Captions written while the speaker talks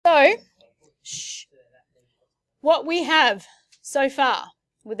Shh. What we have so far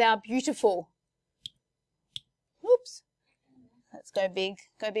with our beautiful, whoops, let's go big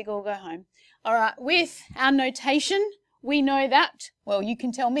or go home. All right, with our notation, we know that, well, you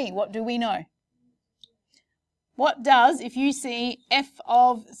can tell me, what do we know? What does, if you see f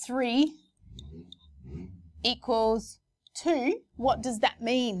of 3 equals 2, what does that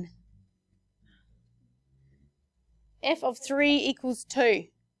mean? F of 3 equals 2.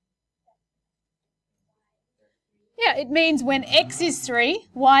 Yeah, it means when x is 3,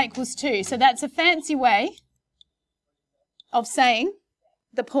 y equals 2. So that's a fancy way of saying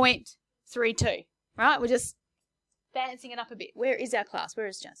the point 3, 2. Right? We're just fancying it up a bit. Where is our class? Where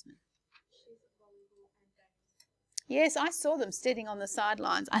is Jasmine? Yes, I saw them sitting on the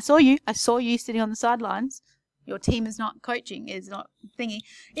sidelines. I saw you sitting on the sidelines. Your team is not coaching, is not thingy.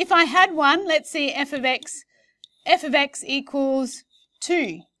 If I had one, let's see, f of x equals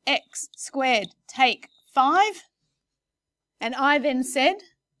 2x squared, take 5. And I then said,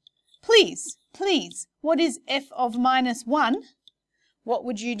 please, what is f of minus 1? What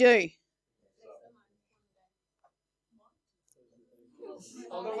would you do?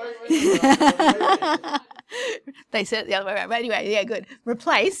 They said it the other way around. But anyway, yeah, good.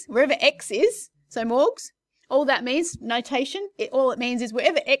 Replace wherever x is. So Morgs, all that means, notation, all it means is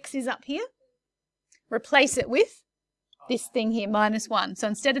wherever x is up here, replace it with this thing here, minus 1. So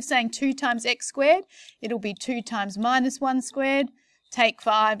instead of saying 2 times x squared, it'll be 2 times minus 1 squared, take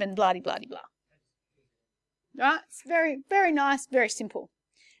 5 and blah-de-blah-de-blah. Right? It's very, very nice, very simple.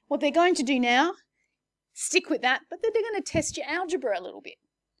 What they're going to do now, stick with that, but then they're going to test your algebra a little bit.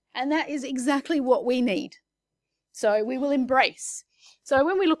 And that is exactly what we need. So we will embrace. So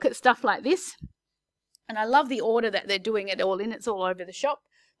when we look at stuff like this, and I love the order that they're doing it all in, it's all over the shop,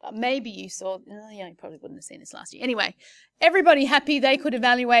 but maybe you saw, yeah, you probably wouldn't have seen this last year. Anyway, everybody happy they could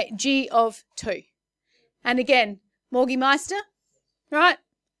evaluate g of 2. And again, Morgie Meister, right?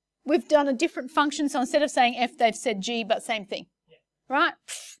 We've done a different function, so instead of saying f, they've said g, but same thing, right?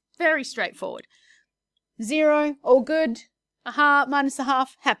 Very straightforward. 0, all good. Aha, minus a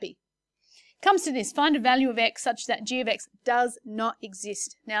half, happy. Comes to this, find a value of x such that g of x does not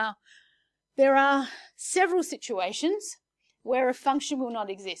exist. Now, there are several situations where a function will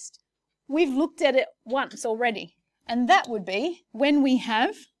not exist. We've looked at it once already, and that would be when we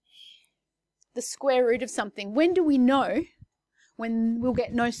have the square root of something. When do we know when we'll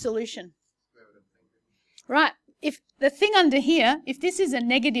get no solution? Right, if the thing under here, if this is a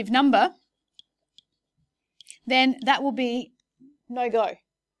negative number, then that will be no go.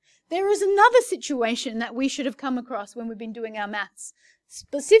 There is another situation that we should have come across when we've been doing our maths,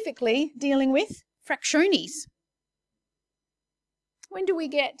 specifically dealing with fractionities. When do we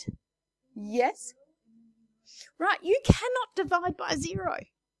get yes? Right, you cannot divide by 0.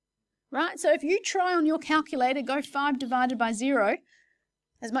 Right, so if you try on your calculator, go 5 divided by 0,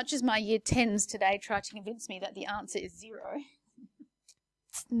 as much as my year 10s today try to convince me that the answer is 0,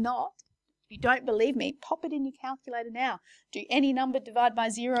 it's not. If you don't believe me, pop it in your calculator now. Do any number divide by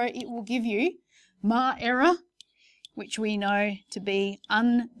 0, it will give you ma error, which we know to be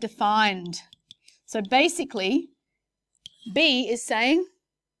undefined. So basically, B is saying,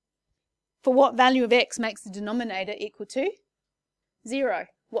 for what value of x makes the denominator equal to 0?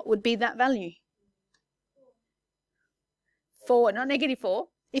 What would be that value? 4, not negative 4.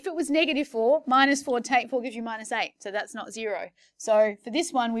 If it was negative 4, minus 4 take 4 gives you minus 8, so that's not 0. So for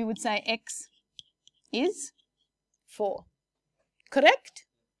this one, we would say x is 4. Correct?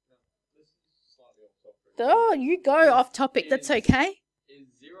 Oh, you go off topic, that's okay. Is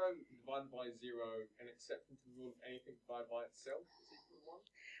 0 divided by 0 an exception to the rule of anything divided by itself is equal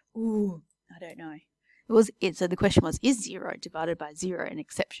to 1? Ooh, I don't know. So the question was, is 0 divided by 0 an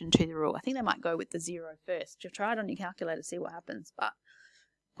exception to the rule? I think they might go with the 0 first. Just try it on your calculator, see what happens. But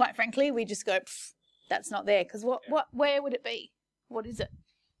quite frankly, we just go, that's not there. Because where would it be? What is it?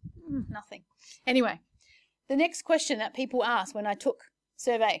 Nothing. Anyway, the next question that people asked when I took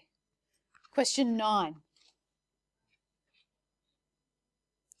survey, question 9.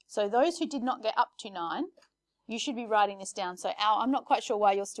 So those who did not get up to 9, you should be writing this down. So Al, I'm not quite sure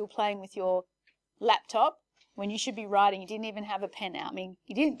why you're still playing with your laptop when you should be writing. You didn't even have a pen out. I mean,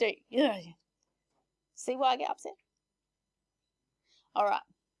 you didn't do. See why I get upset? All right,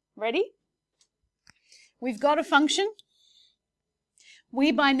 ready? We've got a function.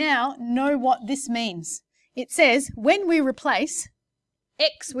 We by now know what this means. It says when we replace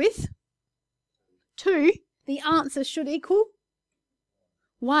x with 2, the answer should equal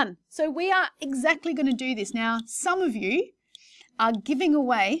 1. So we are exactly going to do this. Now, some of you are giving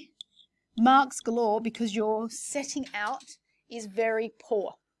away marks galore because your setting out is very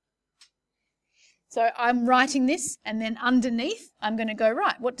poor. So I'm writing this, and then underneath, I'm going to go,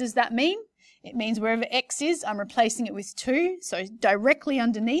 right, what does that mean? It means wherever x is, I'm replacing it with 2. So directly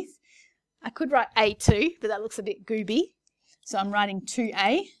underneath, I could write A2, but that looks a bit gooby. So I'm writing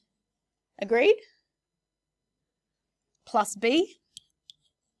 2A, agreed? Plus B.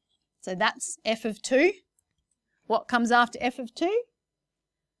 So that's f of 2. What comes after f of 2?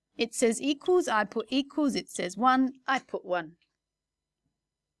 It says equals, I put equals. It says 1, I put 1.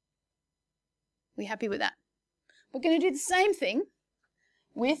 We happy with that? We're going to do the same thing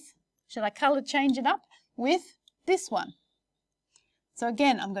with, shall I colour change it up? With this one. So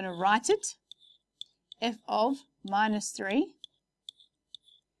again, I'm going to write it, f of minus 3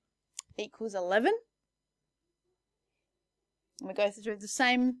 equals 11. And we go through the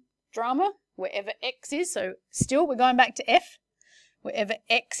same drama, wherever x is, so still we're going back to f. Wherever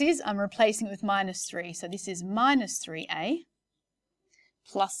x is, I'm replacing it with minus 3. So this is minus 3a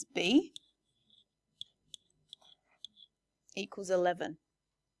plus b equals 11.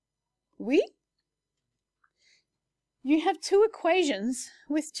 You have two equations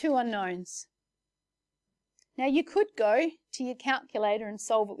with two unknowns. Now you could go to your calculator and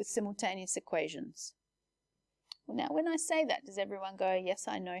solve it with simultaneous equations. Well, now when I say that, does everyone go, yes,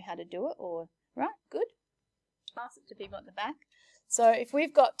 I know how to do it? Or, right, good. Pass it to people at the back. So if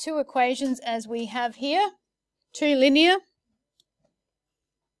we've got two equations as we have here, two linear,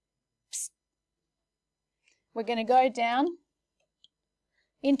 we're going to go down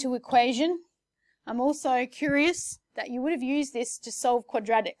into equation. I'm also curious that you would have used this to solve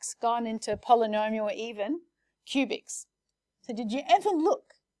quadratics, gone into polynomial or even cubics. So did you ever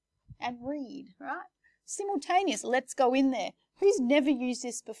look and read, right? Simultaneous, let's go in there. Who's never used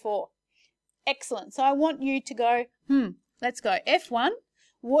this before? Excellent. So I want you to go, let's go. F1,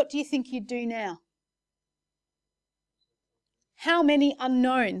 what do you think you'd do now? How many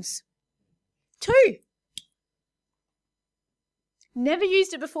unknowns? 2. Never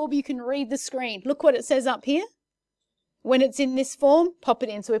used it before, but you can read the screen. Look what it says up here. When it's in this form, pop it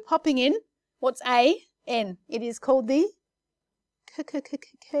in. So we're popping in, what's A? N. It is called the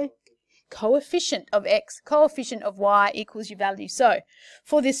coefficient of x, coefficient of y equals your value. So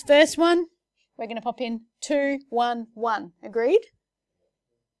for this first one, we're going to pop in 2, 1, 1. Agreed?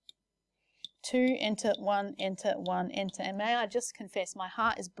 2, enter, 1, enter, 1, enter. And may I just confess, my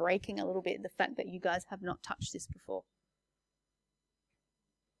heart is breaking a little bit at the fact that you guys have not touched this before.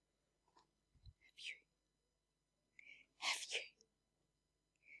 Have you?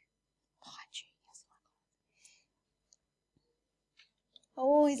 Behind you, yes, my God.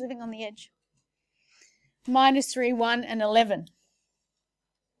 Oh, he's living on the edge. Minus 3, 1, and 11.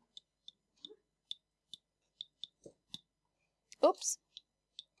 Oops.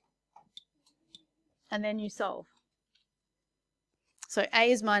 And then you solve. So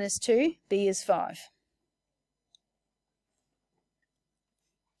A is minus 2, B is 5.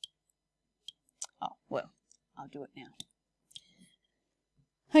 Oh, well, I'll do it now.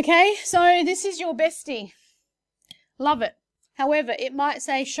 Okay, so this is your bestie. Love it. However, it might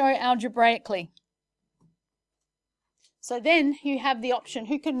say show algebraically. So then you have the option.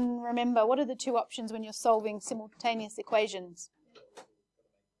 Who can remember what are the two options when you're solving simultaneous equations?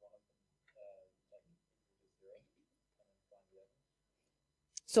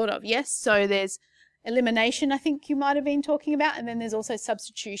 Sort of, yes. So there's elimination, I think you might have been talking about, and then there's also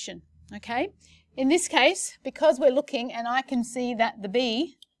substitution. Okay. In this case, because we're looking and I can see that the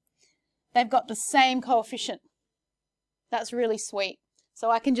B, they've got the same coefficient. That's really sweet. So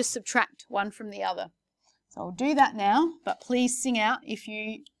I can just subtract one from the other. So I'll do that now, but please sing out if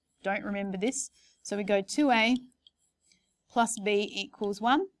you don't remember this. So we go 2A plus B equals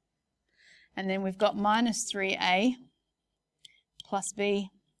 1. And then we've got minus 3A plus B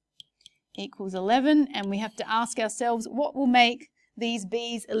equals 11. And we have to ask ourselves, what will make these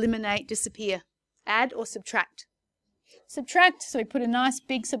B's eliminate, disappear? Add or subtract? Subtract. So we put a nice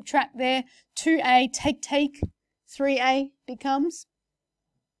big subtract there. 2A, take. 3A becomes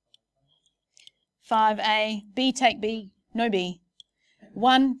 5A, B take B, no B.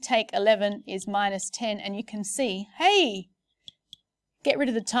 1 take 11 is minus 10, and you can see, hey, get rid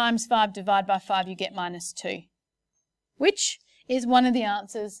of the times 5, divide by 5, you get minus 2, which is one of the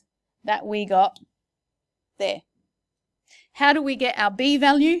answers that we got there. How do we get our B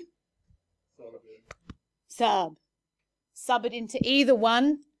value? Sub it into either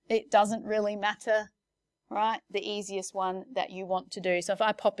one. It doesn't really matter, right? The easiest one that you want to do. So if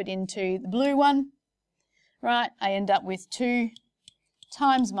I pop it into the blue one, right, I end up with 2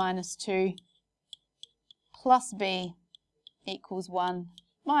 times minus 2 plus B equals 1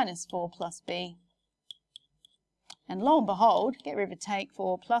 minus 4 plus B. And lo and behold, get rid of a take,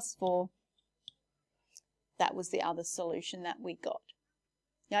 4 plus 4 that was the other solution that we got.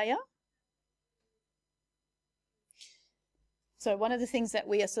 Yeah? So one of the things that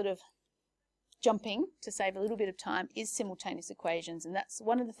we are sort of jumping to save a little bit of time is simultaneous equations, and that's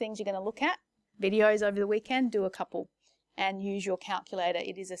one of the things you're going to look at. Videos over the weekend, do a couple, and use your calculator.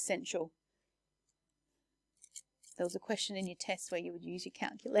 It is essential. There was a question in your test where you would use your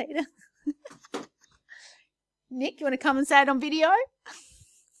calculator. Nick, you want to come and say it on video?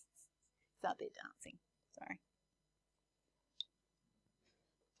 It's out there dancing. Sorry.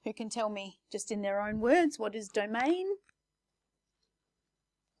 Who can tell me, just in their own words, what is domain?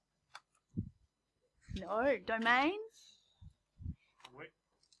 No, domain? Width.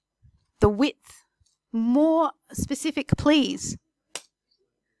 The width. More specific, please.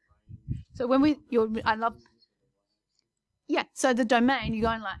 So when I love... Yeah, so the domain, you're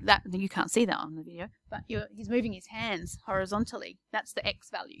going like that. You can't see that on the video, but he's moving his hands horizontally. That's the x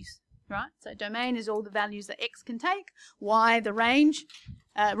values, right? So domain is all the values that x can take. Y, the range.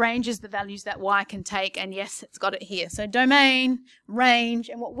 Range is the values that y can take, and yes, it's got it here. So domain, range,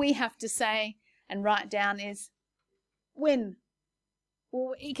 and what we have to say and write down is when.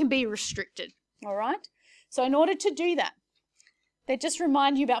 Well, it can be restricted, all right? So in order to do that, they just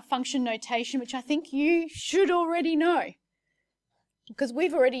remind you about function notation, which I think you should already know, because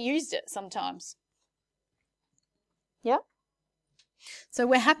we've already used it sometimes. Yeah? So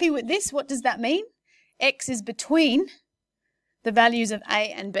we're happy with this. What does that mean? X is between the values of A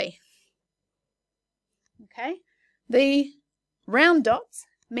and B. Okay? The round dots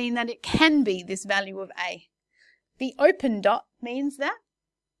mean that it can be this value of A. The open dot means that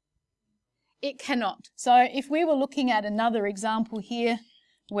it cannot. So if we were looking at another example here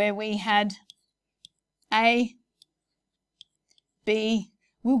where we had A, B,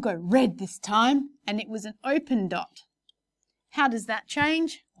 we'll go red this time, and it was an open dot. How does that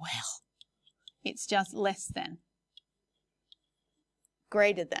change? Well, it's just less than.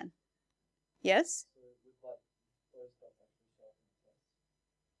 Greater than. Yes?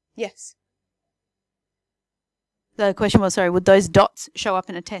 Yes. The question was, sorry, would those dots show up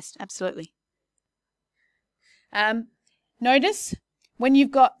in a test? Absolutely. Notice when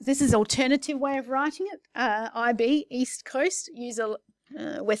you've got, this is alternative way of writing it, IB, East Coast,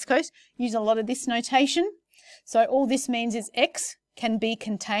 West Coast, use a lot of this notation. So all this means is X can be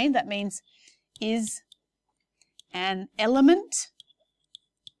contained. That means is an element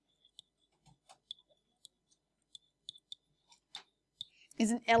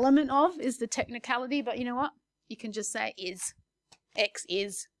of is the technicality, but you know what? You can just say is. X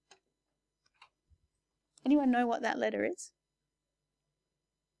is. Anyone know what that letter is?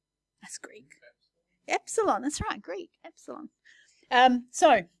 That's Greek. Epsilon, that's right, Greek, epsilon.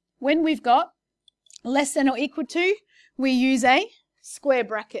 So when we've got less than or equal to, we use a square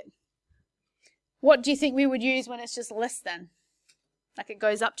bracket. What do you think we would use when it's just less than? Like it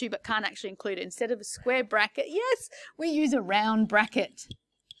goes up to but can't actually include it. Instead of a square bracket, yes, we use a round bracket.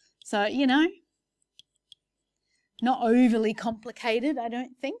 So, you know, not overly complicated, I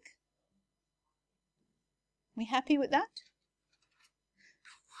don't think. We happy with that?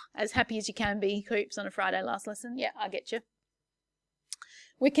 As happy as you can be, Coops, on a Friday last lesson. Yeah, I get you.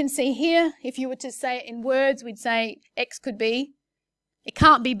 We can see here, if you were to say it in words, we'd say X could be, it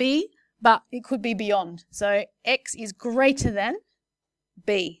can't be B, but it could be beyond. So X is greater than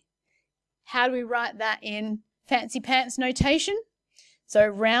B. How do we write that in fancy pants notation? So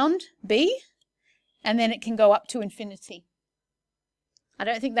round B, and then it can go up to infinity. I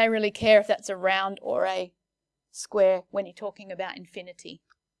don't think they really care if that's a round or a square when you're talking about infinity.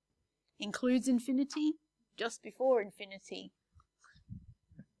 Includes infinity, just before infinity.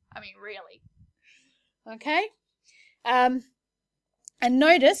 I mean, really. Okay? And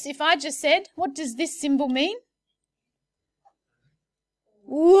notice, if I just said, what does this symbol mean?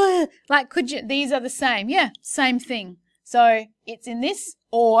 Ooh, like, could you, these are the same. Yeah, same thing. So it's in this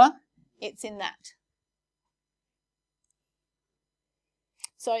or it's in that.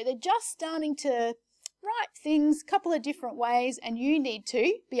 So they're just starting to write things a couple of different ways, and you need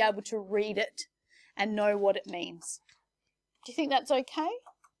to be able to read it and know what it means. Do you think that's okay?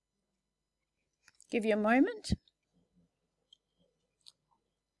 Give you a moment.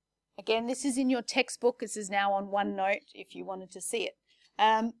 Again, this is in your textbook. This is now on OneNote if you wanted to see it.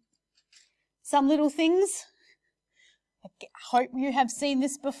 Some little things. I hope you have seen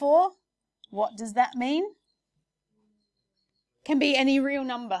this before. What does that mean? Can be any real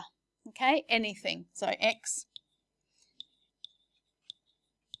number. Okay, anything. So X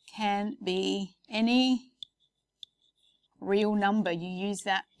can be any real number. You use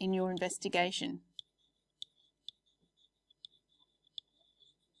that in your investigation.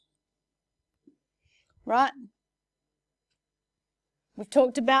 right? We've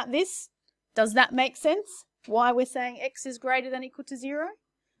talked about this. Does that make sense? Why we're saying x is greater than or equal to 0?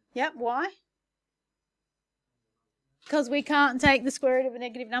 Yep, why? Because we can't take the square root of a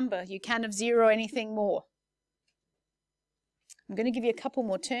negative number. You can of 0 anything more. I'm going to give you a couple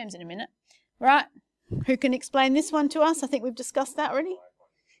more terms in a minute. Right, who can explain this one to us? I think we've discussed that already.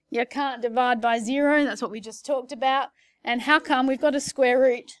 You can't divide by 0, that's what we just talked about. And how come we've got a square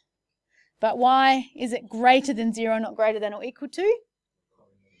root, but why is it greater than 0, not greater than or equal to?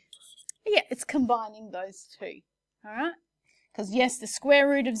 Yeah, it's combining those two, all right? Because yes, the square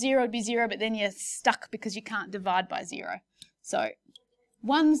root of 0 would be 0, but then you're stuck because you can't divide by 0. So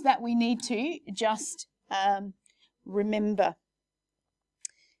ones that we need to just remember.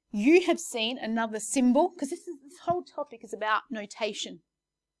 You have seen another symbol, because this whole topic is about notation.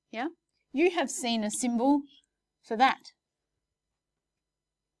 Yeah? You have seen a symbol for that.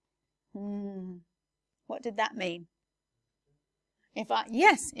 What did that mean? If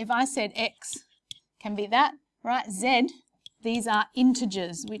I said x can be that, right? Z, these are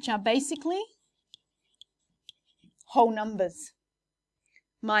integers, which are basically whole numbers.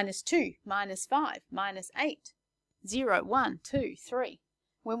 -2, -5, -8, 0, 1, 2, 3.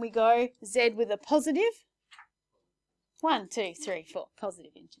 When we go Z with a positive, 1, 2, 3, 4,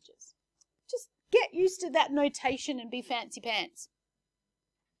 positive integers. Just get used to that notation and be fancy pants.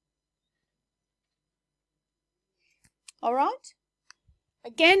 All right?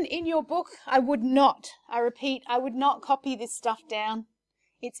 Again, in your book, I repeat, I would not copy this stuff down.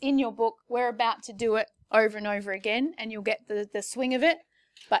 It's in your book. We're about to do it over and over again, and you'll get the swing of it.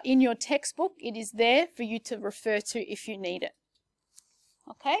 But in your textbook, it is there for you to refer to if you need it.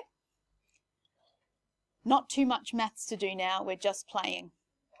 Okay? Not too much maths to do now. We're just playing.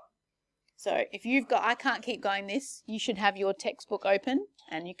 So if you've got, I can't keep going this, you should have your textbook open,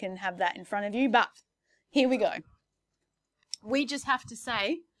 and you can have that in front of you. But here we go. We just have to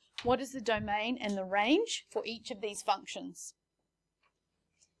say, what is the domain and the range for each of these functions?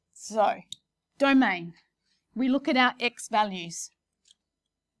 So, domain. We look at our x values.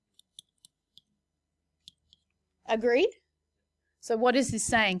 Agreed? So what is this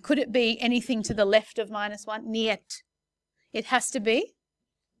saying? Could it be anything to the left of -1? Niet. It has to be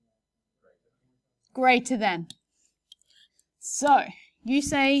greater than. So, you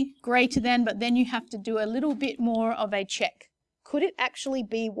say greater than, but then you have to do a little bit more of a check. Could it actually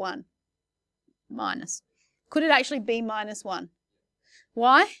be 1? Minus. Could it actually be -1?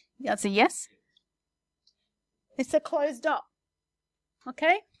 Why? That's a yes. It's a closed up.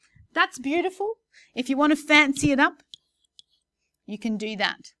 Okay? That's beautiful. If you want to fancy it up, you can do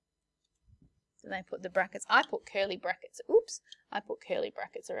that. So they put the brackets. I put curly brackets. Oops. I put curly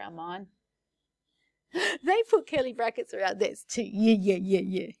brackets around mine. They put curly brackets around theirs too.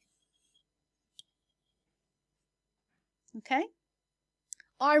 Yeah. Okay?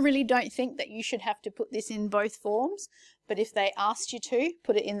 I really don't think that you should have to put this in both forms, but if they asked you to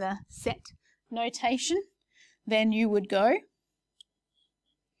put it in the set notation, then you would go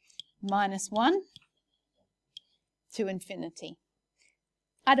 -1 to infinity.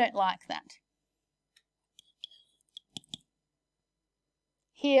 I don't like that.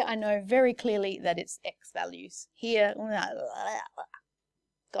 Here I know very clearly that it's x values. Here,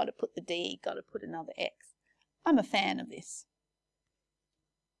 got to put the d, got to put another x. I'm a fan of this.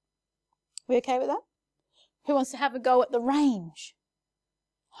 We okay with that? Who wants to have a go at the range?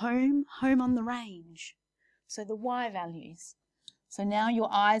 Home on the range. So the y values. So now your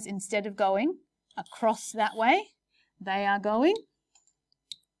eyes, instead of going across that way, they are going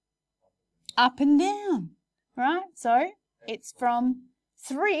up and down, right? So it's from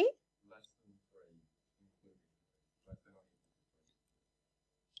 3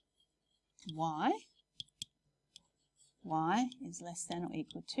 y is less than or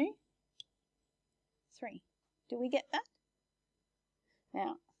equal to 3. Do we get that?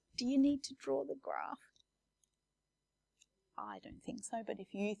 Now, do you need to draw the graph? I don't think so, but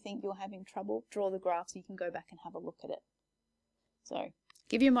if you think you're having trouble, draw the graph so you can go back and have a look at it. So,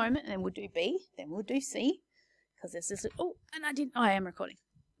 give you a moment and then we'll do B, then we'll do C, because there's this, oh, and I am recording.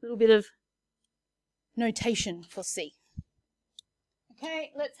 A little bit of notation for C.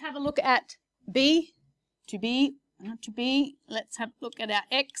 Okay, let's have a look at B, to B, not to B. Let's have a look at our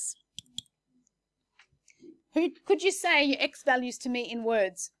X. Who could you say your X values to me in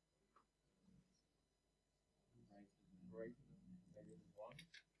words?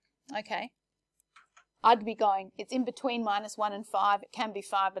 Okay. I'd be going, it's in between -1 and 5. It can be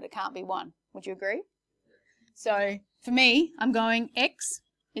 5, but it can't be 1. Would you agree? So for me, I'm going X.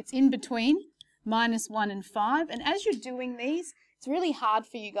 It's in between -1 and 5. And as you're doing these, It's really hard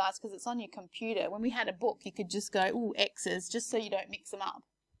for you guys because it's on your computer. When we had a book, you could just go, ooh, X's, just so you don't mix them up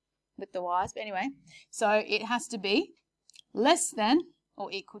with the Y's. But anyway, so it has to be less than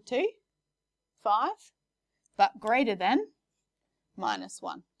or equal to 5, but greater than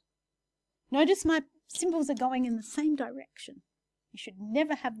 -1. Notice my symbols are going in the same direction. You should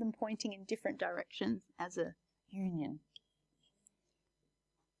never have them pointing in different directions as a union.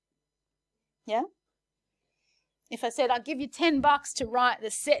 Yeah? If I said I'll give you $10 to write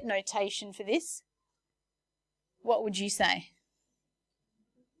the set notation for this, what would you say?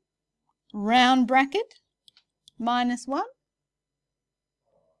 Round bracket, -1.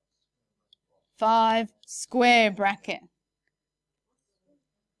 5 square bracket.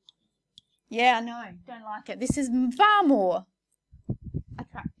 Yeah, I know. Don't like it. This is far more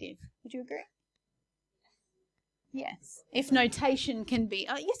attractive. Would you agree? Yes. If notation can be,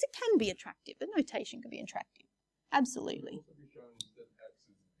 yes, it can be attractive. The notation can be attractive. Absolutely.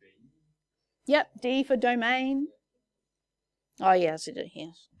 Yep, D for domain. Oh, yes, it is.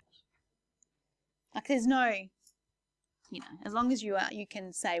 Yes. Like there's no, as long as you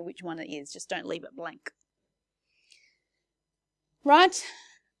can say which one it is. Just don't leave it blank. Right.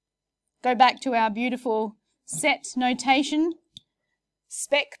 Go back to our beautiful set notation.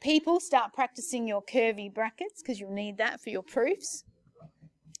 Spec people, start practicing your curvy brackets because you'll need that for your proofs.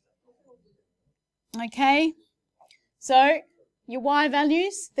 Okay, so your Y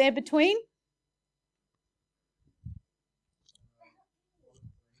values, they're between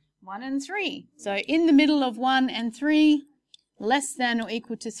 1 and 3. So in the middle of 1 and 3, less than or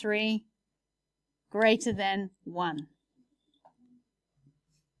equal to 3, greater than 1.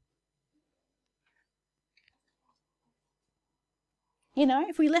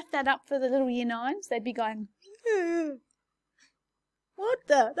 If we left that up for the little year 9s, they'd be going, what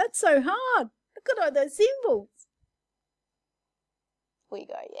the? That's so hard. Look at all those symbols. We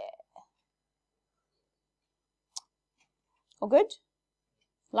go, yeah. All good?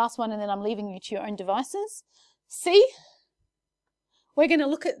 Last one, and then I'm leaving you to your own devices. C, we're going to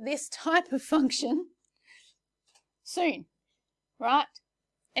look at this type of function soon, right?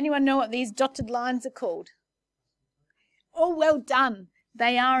 Anyone know what these dotted lines are called? Oh, well done.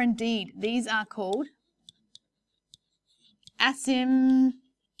 They are indeed. These are called asymptotes.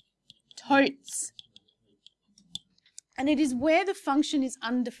 And it is where the function is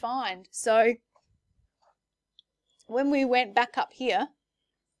undefined. So when we went back up here,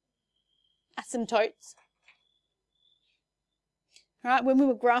 asymptotes, right, when we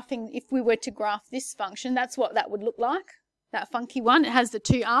were graphing, if we were to graph this function, that's what that would look like, that funky one. It has the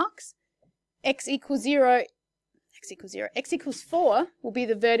 2 arcs. X equals 0. X equals 4 will be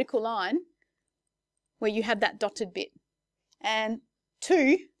the vertical line where you have that dotted bit. And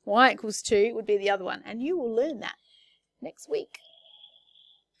 2, y equals 2, would be the other one. And you will learn that next week.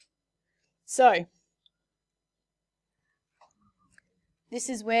 So, this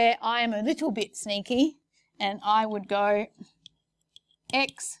is where I am a little bit sneaky, and I would go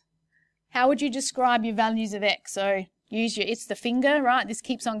x. How would you describe your values of x? So, it's the finger, right? This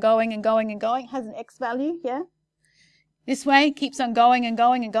keeps on going and going and going. It has an x value, yeah? This way, keeps on going and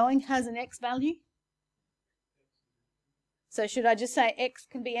going and going, has an x value. So should I just say x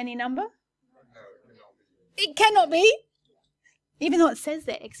can be any number? It cannot be. Even though it says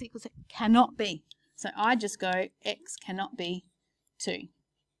there x equals, it cannot be. So I just go x cannot be 2.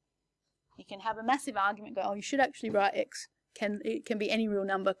 You can have a massive argument, go, oh, you should actually write x. It can be any real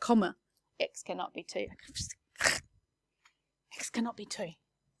number, comma, x cannot be 2. X cannot be 2.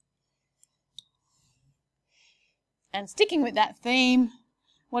 And sticking with that theme,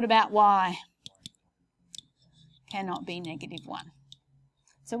 what about y? Cannot be -1.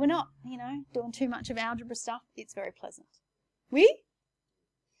 So we're not, doing too much of algebra stuff. It's very pleasant.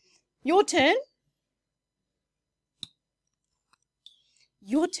 Your turn.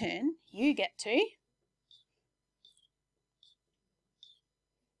 Your turn. You get to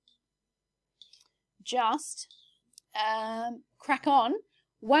just crack on.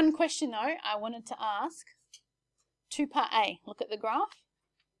 One question, though, I wanted to ask. 2 part A, look at the graph.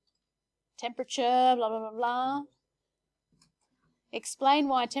 Temperature, blah, blah, blah, blah. Explain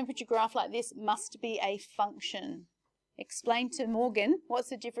why a temperature graph like this must be a function. Explain to Morgan, what's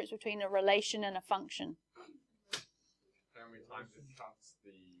the difference between a relation and a function? How many times it cuts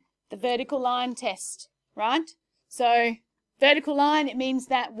the vertical line test, right? So, vertical line, it means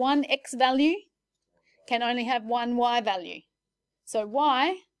that one x value can only have one y value. So,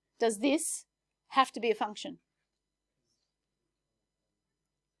 why does this have to be a function?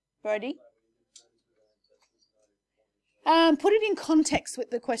 Brody? Put it in context with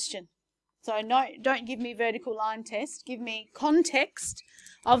the question. So no, don't give me vertical line test. Give me context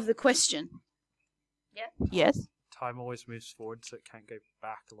of the question. Yeah. Yes. Time always moves forward, so it can't go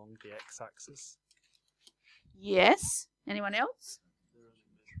back along the x-axis. Yes. Anyone else? They're only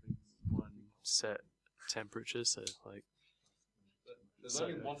measuring one set temperature, so like. There's So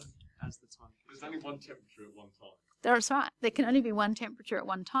only one. as the time. There's only one temperature at one time. That's right. There can only be one temperature at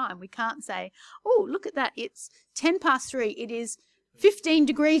one time. We can't say, oh, look at that. It's 3 It is 15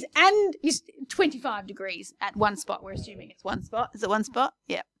 degrees and 25 degrees at one spot. We're assuming it's one spot. Is it one spot?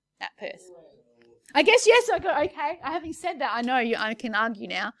 Yeah, at Perth. I guess, yes, I go, okay. Having said that, I know I can argue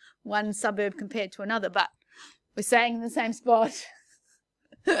now one suburb compared to another, but we're saying in the same spot.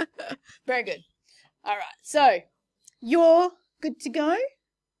 Very good. All right. So you're good to go.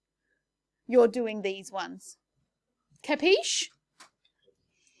 You're doing these ones. Capiche?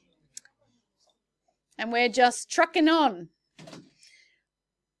 And we're just trucking on.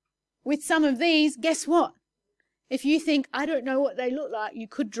 With some of these, guess what? If you think, I don't know what they look like, you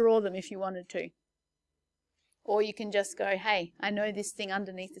could draw them if you wanted to. Or you can just go, hey, I know this thing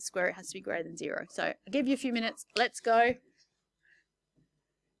underneath the square, it has to be greater than 0. So I'll give you a few minutes. Let's go.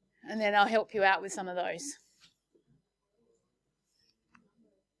 And then I'll help you out with some of those.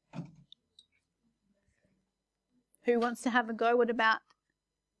 Who wants to have a go? What about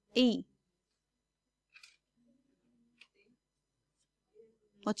E?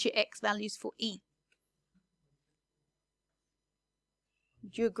 What's your X values for E?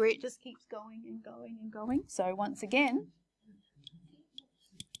 Do you agree it just keeps going and going and going? So once again,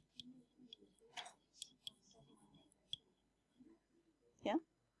 yeah?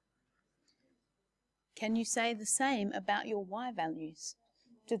 Can you say the same about your Y values?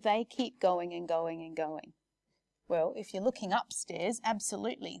 Do they keep going and going and going? Well, if you're looking upstairs,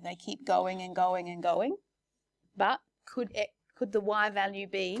 absolutely, they keep going and going and going. But could the Y value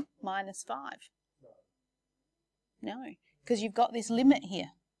be -5? No, because you've got this limit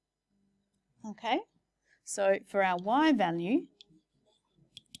here. Okay, so for our Y value,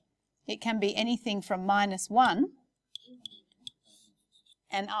 it can be anything from -1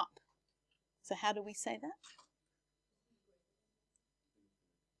 and up. So how do we say that?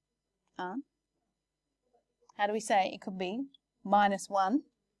 How do we say it could be -1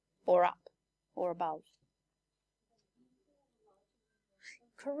 or up or above?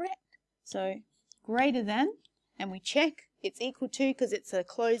 Correct. So greater than, and we check it's equal to because it's a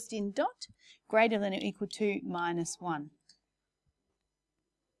closed in dot, greater than or equal to -1.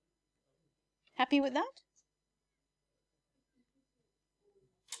 Happy with that?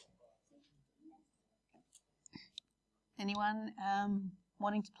 Anyone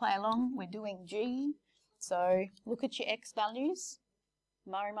wanting to play along? We're doing G. So look at your X values,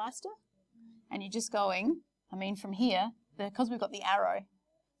 Murray Meister, and you're just going, I mean from here, because we've got the arrow,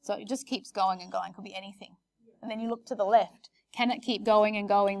 so it just keeps going and going, could be anything. And then you look to the left, can it keep going and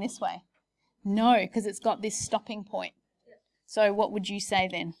going this way? No, because it's got this stopping point. So what would you say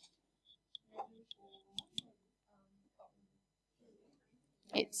then?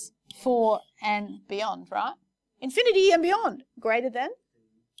 It's 4 and beyond, right? Infinity and beyond, greater than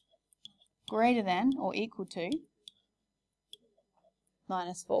or equal to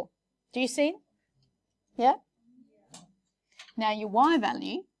 -4. Do you see? Yeah? Now your Y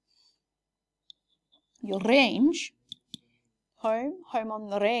value, your range, home on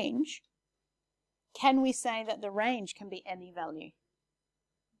the range, can we say that the range can be any value?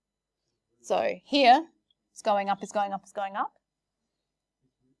 So here, it's going up, it's going up, it's going up.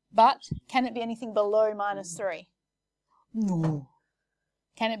 But can it be anything below -3? No.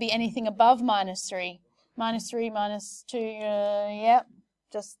 Can it be anything above -3? -3, -2, yeah.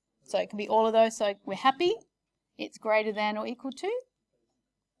 Just so it can be all of those. So we're happy. It's greater than or equal to.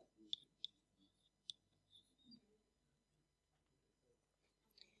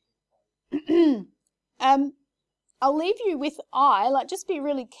 I'll leave you with I. Like, just be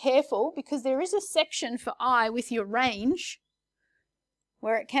really careful because there is a section for I with your range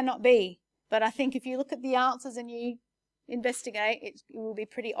where it cannot be. But I think if you look at the answers and you investigate, it will be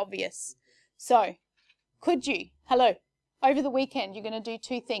pretty obvious. So, could you, hello, over the weekend, you're going to do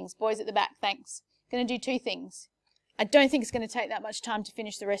 2 things. Boys at the back, thanks. Going to do 2 things. I don't think it's going to take that much time to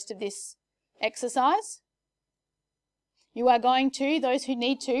finish the rest of this exercise. You are going to, those who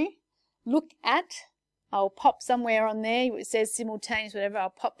need to, look at, I'll pop somewhere on there, it says simultaneous, whatever, I'll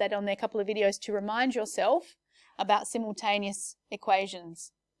pop that on there, a couple of videos to remind yourself about simultaneous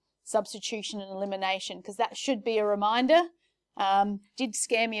equations, substitution and elimination, because that should be a reminder. Did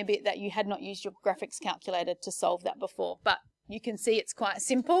scare me a bit that you had not used your graphics calculator to solve that before, but you can see it's quite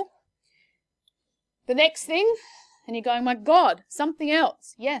simple. The next thing, And you're going, my God, something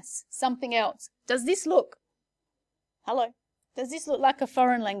else. Yes, something else. Does this look, hello, does this look like a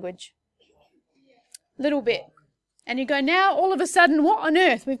foreign language? Little bit. And you go, now all of a sudden, what on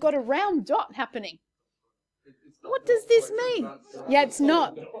earth? We've got a round dot happening. What does this mean? Yeah, it's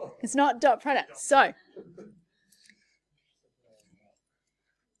not. It's not dot product. So,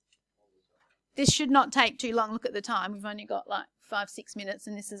 this should not take too long. Look at the time. We've only got like 5-6 minutes,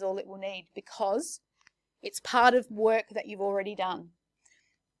 and this is all it will need because it's part of work that you've already done.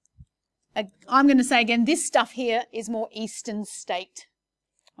 I'm going to say again, this stuff here is more Eastern state.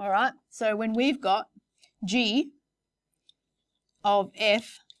 All right? So when we've got G of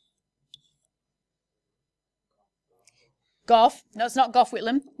F, Gough, no, it's not Gough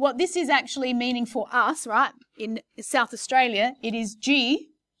Whitlam. What this is actually meaning for us, right, in South Australia, it is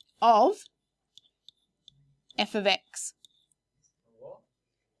G of F of X.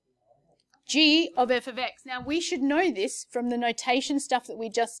 G of F of X. Now, we should know this from the notation stuff that we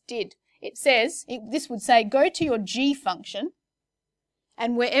just did. It says, this would say, go to your G function,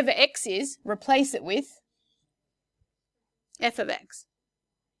 and wherever X is, replace it with F of X.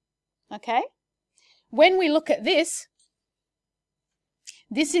 Okay? When we look at this,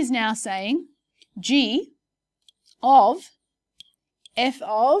 this is now saying G of F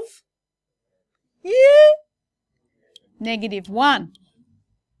of -1.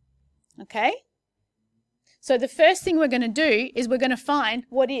 Okay? So the first thing we're going to do is we're going to find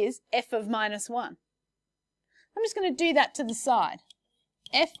what is F of -1. I'm just going to do that to the side.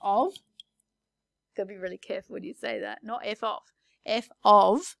 F of, got to be really careful when you say that, not F of. F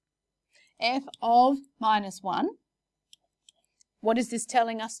of -1. What is this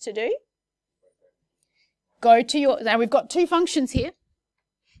telling us to do? Go to your, now we've got two functions here.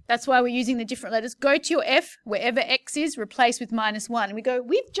 That's why we're using the different letters. Go to your F, wherever X is, replace with -1. And we go,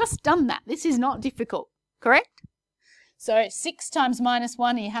 we've just done that. This is not difficult, correct? So 6 times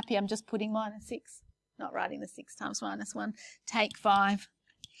 -1, are you happy I'm just putting -6? Not writing the 6 times -1. Take 5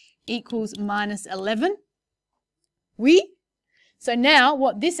 equals -11. So now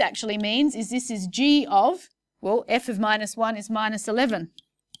what this actually means is this is G of, well, F of -1 is -11.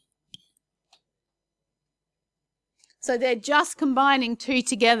 So they're just combining two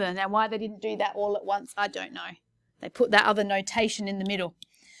together. Now, why they didn't do that all at once, I don't know. They put that other notation in the middle.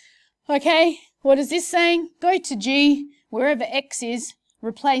 Okay, what is this saying? Go to G, wherever X is,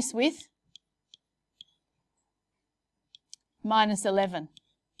 replace with -11.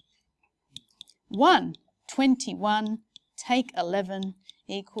 121 take 11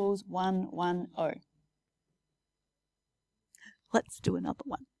 equals 110. Let's do another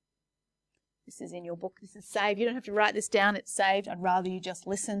one. This is in your book. This is saved. You don't have to write this down. It's saved. I'd rather you just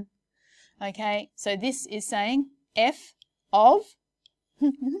listen. Okay, so this is saying F of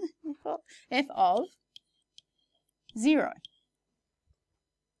F of 0.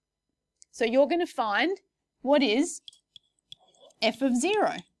 So you're going to find what is F of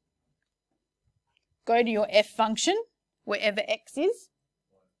 0. Go to your F function, wherever X is.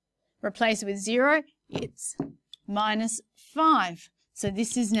 Replace it with 0. It's -5. So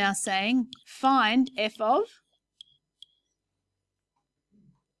this is now saying find F of.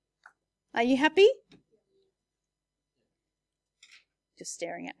 Are you happy? Just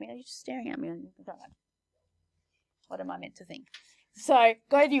staring at me. Are you just staring at me? What am I meant to think? So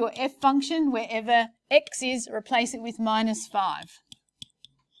go to your F function, wherever X is, replace it with -5.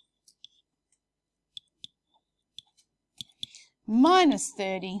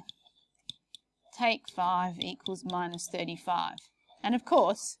 -30 take 5 equals -35. And of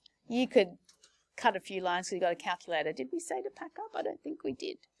course, you could cut a few lines because you've got a calculator. Did we say to pack up? I don't think we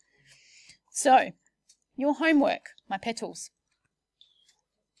did. So, your homework, my petals.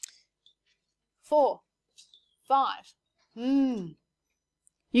 4, 5.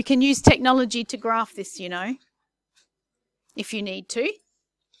 You can use technology to graph this, you know, if you need to.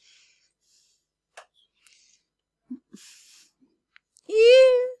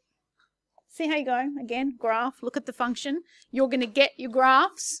 Yeah. See how you go? Again, graph. Look at the function. You're going to get your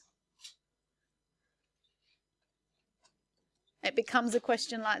graphs. It becomes a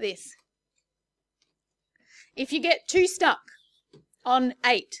question like this. If you get too stuck on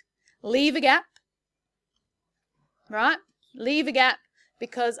 8, leave a gap. Right? Leave a gap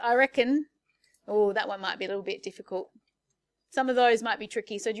because I reckon, oh, that one might be a little bit difficult. Some of those might be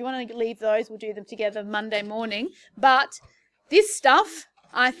tricky. So do you want to leave those? We'll do them together Monday morning. But this stuff,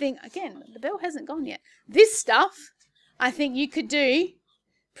 I think, again, the bell hasn't gone yet. This stuff, I think you could do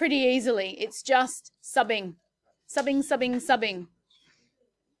pretty easily. It's just subbing. Subbing.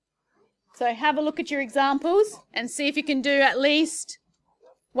 So have a look at your examples and see if you can do at least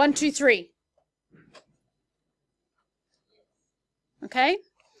 1, 2, 3. Okay?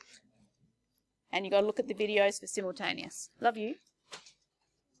 And you got to look at the videos for simultaneous. Love you.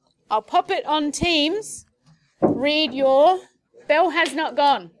 I'll pop it on Teams. Read your... Bell has not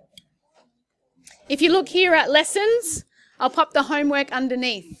gone. If you look here at lessons, I'll pop the homework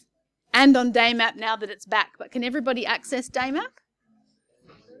underneath. And on Daymap now that it's back. But can everybody access Daymap?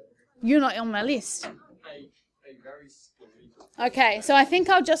 You're not on my list. Okay, so I think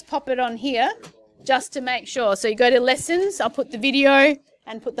I'll just pop it on here just to make sure. So you go to lessons, I'll put the video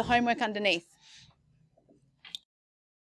and put the homework underneath.